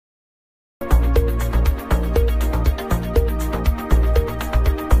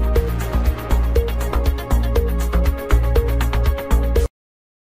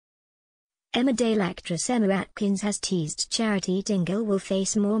Emmerdale actress Emma Atkins has teased Charity Dingle will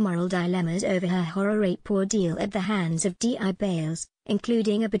face more moral dilemmas over her horror rape ordeal at the hands of TOWIE,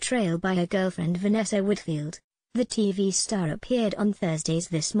 including a betrayal by her girlfriend Vanessa Woodfield. The TV star appeared on Thursdays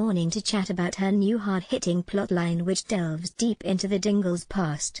This Morning to chat about her new hard-hitting plotline which delves deep into the Dingles'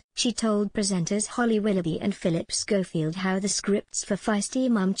 past. She told presenters Holly Willoughby and Philip Schofield how the scripts for feisty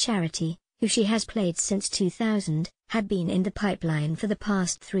mum Charity, who she has played since 2000, had been in the pipeline for the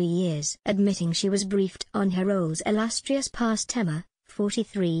past 3 years. Admitting she was briefed on her role's illustrious past, Emma,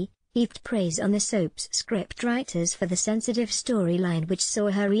 43, heaped praise on the soap's scriptwriters for the sensitive storyline which saw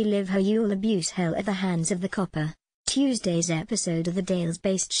her relive her Yule abuse hell at the hands of the copper. Tuesday's episode of the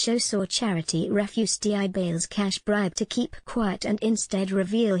Dales-based show saw Charity refuse TOWIE's cash bribe to keep quiet and instead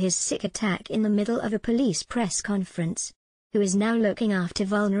reveal his sick attack in the middle of a police press conference. Who is now looking after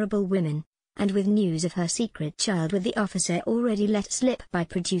vulnerable women. And with news of her secret child with the officer already let slip by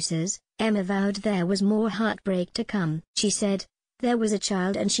producers, Emma vowed there was more heartbreak to come. She said, "There was a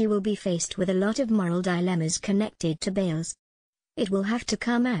child and she will be faced with a lot of moral dilemmas connected to Bales. It will have to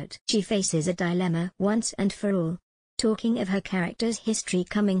come out." She faces a dilemma once and for all. Talking of her character's history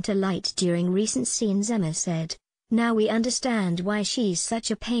coming to light during recent scenes, Emma said, "Now we understand why she's such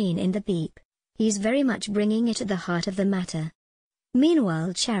a pain in the beep. He's very much bringing it to the heart of the matter."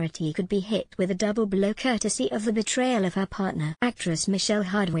 Meanwhile, Charity could be hit with a double blow courtesy of the betrayal of her partner. Actress Michelle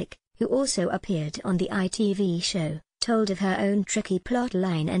Hardwick, who also appeared on the ITV show, told of her own tricky plot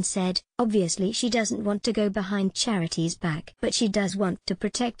line and said, "Obviously she doesn't want to go behind Charity's back, but she does want to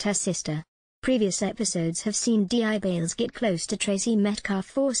protect her sister." Previous episodes have seen TOWIE get close to Tracy Metcalf,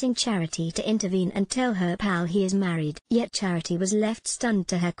 forcing Charity to intervene and tell her pal he is married. Yet Charity was left stunned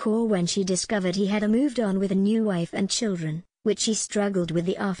to her core when she discovered he had moved on with a new wife and children, which she struggled with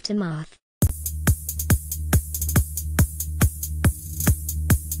the aftermath.